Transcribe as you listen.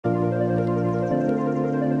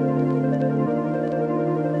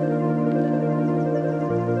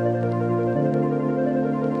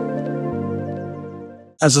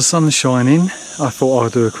As the sun's shining, I thought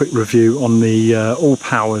I'd do a quick review on the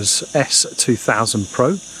ALLPOWERS S2000 Pro.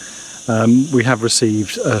 We have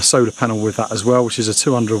received a solar panel with that as well, which is a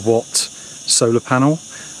 200 watt solar panel,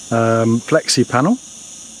 flexi panel,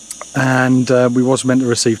 and we was meant to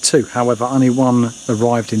receive two. However, only one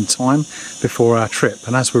arrived in time before our trip,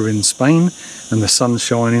 and as we're in Spain and the sun's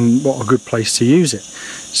shining, what a good place to use it.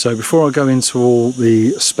 So before I go into all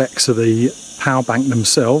the specs of the power bank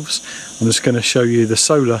themselves, I'm just going to show you the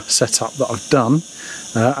solar setup that I've done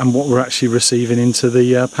and what we're actually receiving into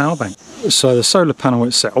the power bank. So the solar panel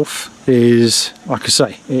itself is, like I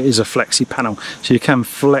say, it is a flexi panel, so you can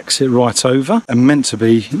flex it right over, and meant to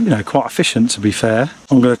be, you know, quite efficient, to be fair.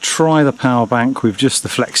 I'm going to try the power bank with just the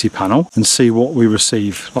flexi panel and see what we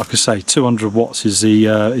receive. Like I say, 200 watts is the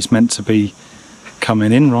is meant to be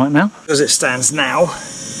coming in right now. As it stands now,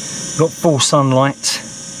 got full sunlight.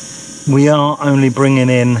 We are only bringing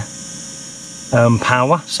in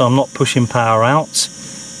power, so I'm not pushing power out,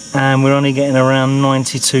 and we're only getting around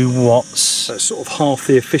 92 watts, so it's sort of half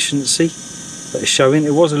the efficiency that it's showing.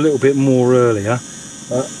 It was a little bit more earlier,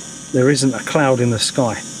 but there isn't a cloud in the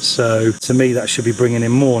sky, so to me that should be bringing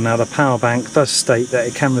in more. Now the power bank does state that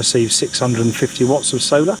it can receive 650 watts of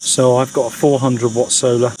solar, so I've got a 400 watt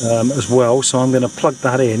solar as well, so I'm going to plug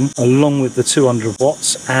that in along with the 200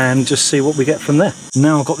 watts and just see what we get from there.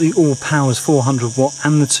 Now I've got the ALLPOWERS 400 watt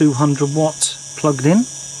and the 200 watt plugged in.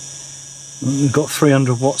 We've got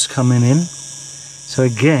 300 watts coming in, so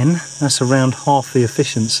again that's around half the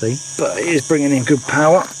efficiency, but it is bringing in good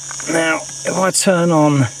power. Now if I turn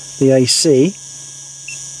on the AC,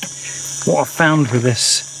 what I've found with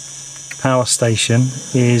this power station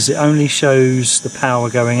is it only shows the power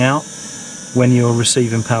going out when you're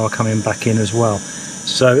receiving power coming back in as well.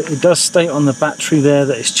 So it does state on the battery there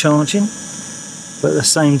that it's charging, but at the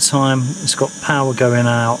same time it's got power going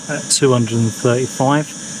out at 235,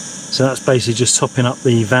 so that's basically just topping up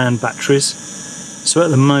the van batteries. So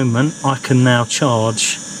at the moment I can now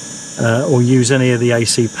charge or use any of the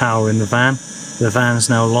AC power in the van. The van's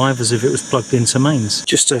now live as if it was plugged into mains.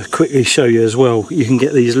 Just to quickly show you as well, you can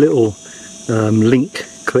get these little link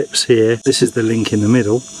clips here. This is the link in the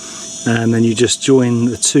middle, and then you just join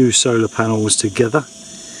the two solar panels together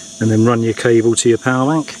and then run your cable to your power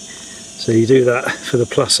bank. So you do that for the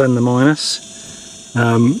plus and the minus,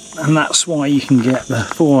 and that's why you can get the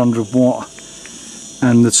 400 watt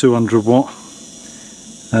and the 200 watt.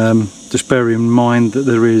 Just bear in mind that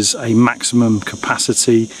there is a maximum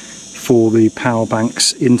capacity for the power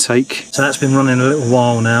bank's intake. So that's been running a little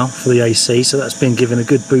while now for the AC, so that's been giving a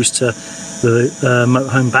good boost to the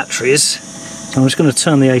motorhome batteries. So I'm just going to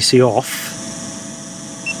turn the AC off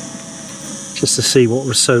just to see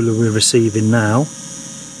what solar we're receiving now.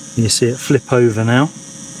 You see it flip over now.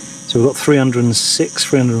 So we've got 306,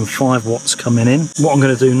 305 watts coming in. What I'm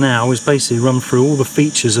going to do now is basically run through all the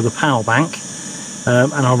features of the power bank,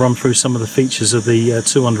 and I'll run through some of the features of the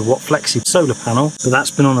 200 watt flexi solar panel. But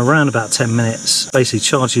that's been on around about 10 minutes, basically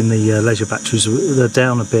charging the leisure batteries. They're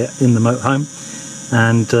down a bit in the motorhome,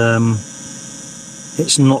 and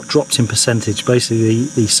it's not dropped in percentage. Basically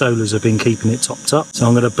the solars have been keeping it topped up, so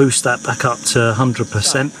I'm going to boost that back up to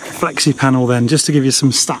 100%. Flexi panel then, just to give you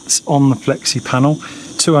some stats on the flexi panel.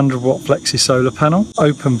 200 watt flexi solar panel.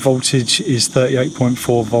 Open voltage is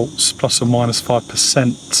 38.4 volts plus or minus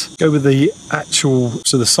 5%. Go with the actual,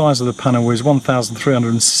 so the size of the panel is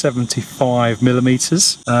 1,375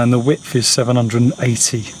 millimeters and the width is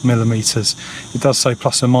 780 millimeters. It does say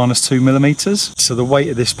plus or minus 2 millimeters. So the weight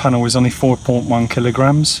of this panel is only 4.1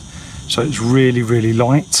 kilograms. So it's really, really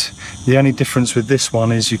light. The only difference with this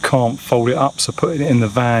one is you can't fold it up, so putting it in the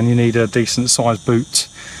van you need a decent sized boot.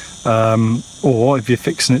 Or if you're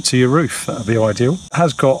fixing it to your roof, that would be ideal. It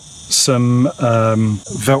has got some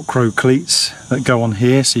Velcro cleats that go on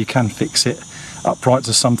here, so you can fix it upright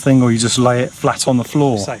to something, or you just lay it flat on the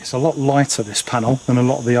floor. It's a lot lighter, this panel, than a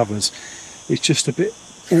lot of the others. It's just a bit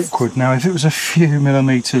awkward. Now if it was a few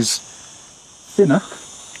millimeters thinner,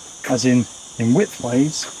 as in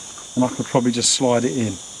widthways, then I could probably just slide it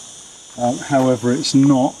in. However, it's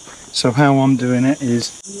not. So how I'm doing it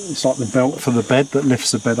is, it's like the belt for the bed that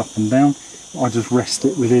lifts the bed up and down. I just rest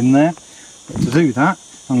it within there. But to do that,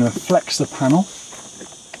 I'm going to flex the panel,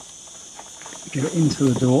 get it into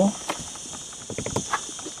the door,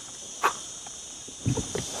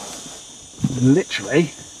 and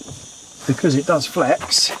literally, because it does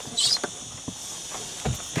flex,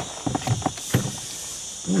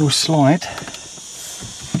 it will slide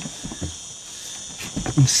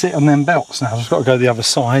and sit on them belts. Now I've just got to go the other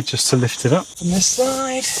side just to lift it up from this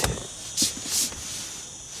side,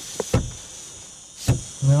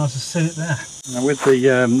 and then I'll just sit it there. Now with the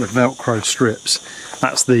Velcro strips,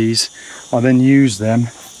 that's these. I then use them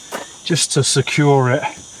just to secure it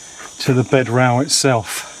to the bed rail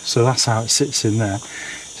itself. So that's how it sits in there.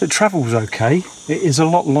 So it travels okay. It is a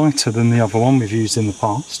lot lighter than the other one we've used in the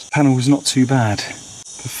past. Panel is not too bad.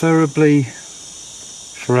 Preferably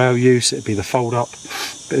for our use it'd be the fold up,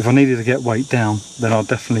 but if I needed to get weight down then I'll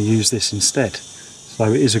definitely use this instead. So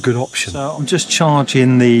it is a good option. So I'm just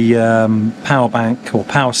charging the power bank or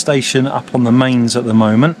power station up on the mains at the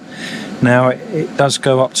moment. Now it does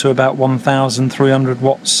go up to about 1,300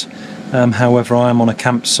 watts. However, I am on a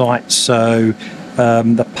campsite, so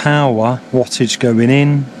the power wattage going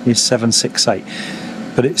in is 768.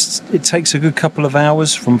 But it takes a good couple of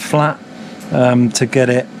hours from flat to get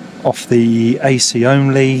it off the AC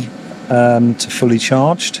only to fully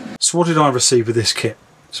charged. So what did I receive with this kit?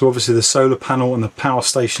 So obviously the solar panel and the power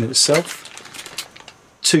station itself,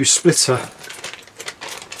 2 splitter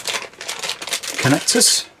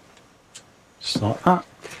connectors, just like that,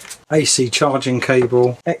 AC charging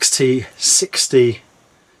cable, XT60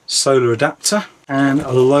 solar adapter, and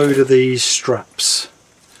a load of these straps.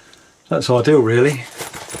 That's ideal really.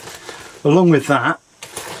 Along with that,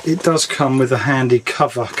 it does come with a handy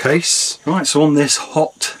cover case. Right, so on this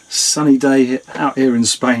hot sunny day out here in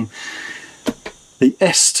Spain, the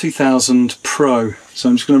S2000 Pro. So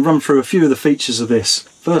I'm just going to run through a few of the features of this.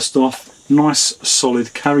 First off, nice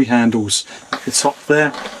solid carry handles at the top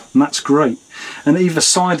there, and that's great. And either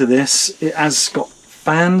side of this, it has got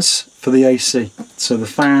fans for the AC. So the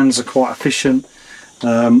fans are quite efficient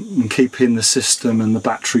in keeping the system and the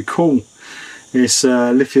battery cool. It's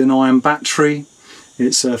a lithium-ion battery.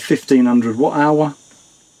 It's a 1500 watt hour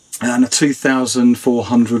and a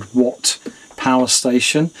 2400 watt power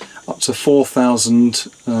station, up to 4000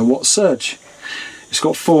 watt surge. It's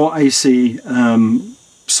got 4 AC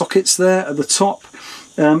sockets there at the top.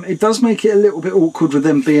 It does make it a little bit awkward with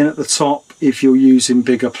them being at the top if you're using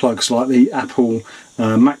bigger plugs like the Apple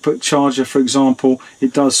MacBook charger, for example.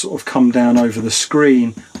 It does sort of come down over the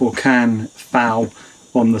screen, or can foul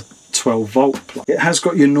on the 12 volt plug. It has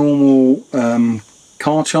got your normal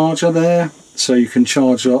car charger there, so you can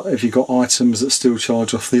charge if you've got items that still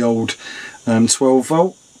charge off the old 12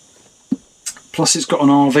 volt. Plus it's got an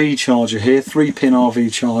RV charger here, 3-pin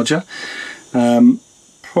RV charger,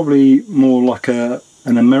 probably more like an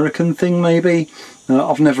American thing maybe.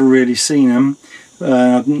 I've never really seen them.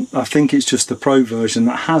 I think it's just the Pro version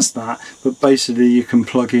that has that, but basically you can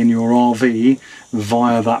plug in your RV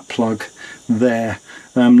via that plug there.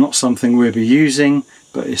 Not something we'll be using,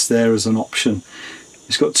 but it's there as an option.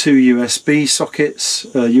 It's got 2 USB sockets,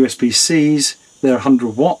 USB-Cs, they're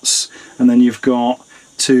 100 watts, and then you've got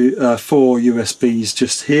 4 USBs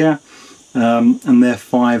just here, and they're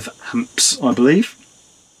 5 amps I believe.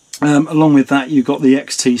 Along with that you've got the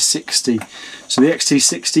XT60. So the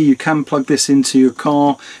XT60, you can plug this into your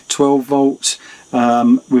car, 12 volt,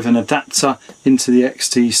 with an adapter into the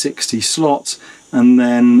XT60 slot, and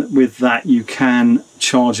then with that you can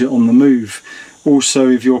charge it on the move. Also,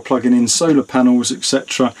 if you're plugging in solar panels,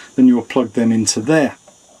 etc., then you'll plug them into there.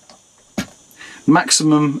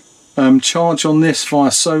 Maximum charge on this via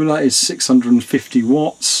solar is 650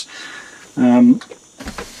 watts. And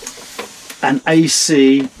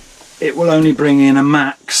AC, it will only bring in a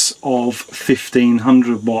max of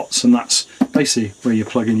 1500 watts, and that's basically where you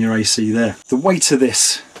plug in your AC there. The weight of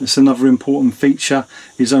this, that's another important feature,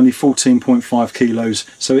 is only 14.5 kilos,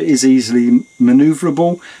 so it is easily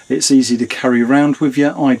manoeuvrable. It's easy to carry around with you,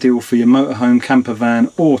 ideal for your motorhome, camper van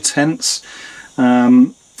or tents.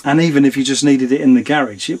 And even if you just needed it in the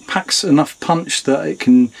garage, it packs enough punch that it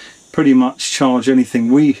can pretty much charge anything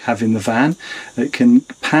we have in the van. It can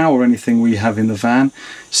power anything we have in the van.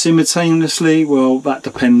 Simultaneously, well, that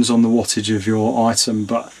depends on the wattage of your item,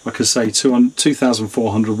 but like I say,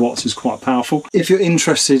 2400 watts is quite powerful. If you're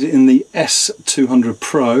interested in the S200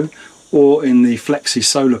 Pro or in the Flexi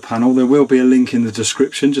solar panel, there will be a link in the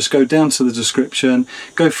description. Just go down to the description,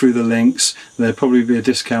 go through the links. There'll probably be a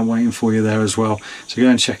discount waiting for you there as well, so go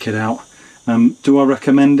and check it out. Do I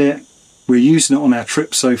recommend it? We're using it on our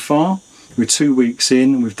trip so far. We're 2 weeks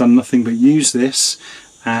in and we've done nothing but use this,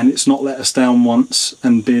 and it's not let us down once,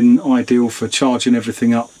 and been ideal for charging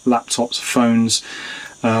everything up, laptops, phones,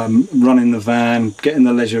 running the van, getting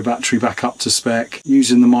the leisure battery back up to spec,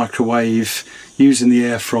 using the microwave, using the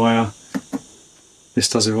air fryer. This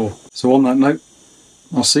does it all. So on that note,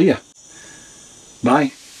 I'll see you.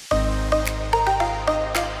 Bye.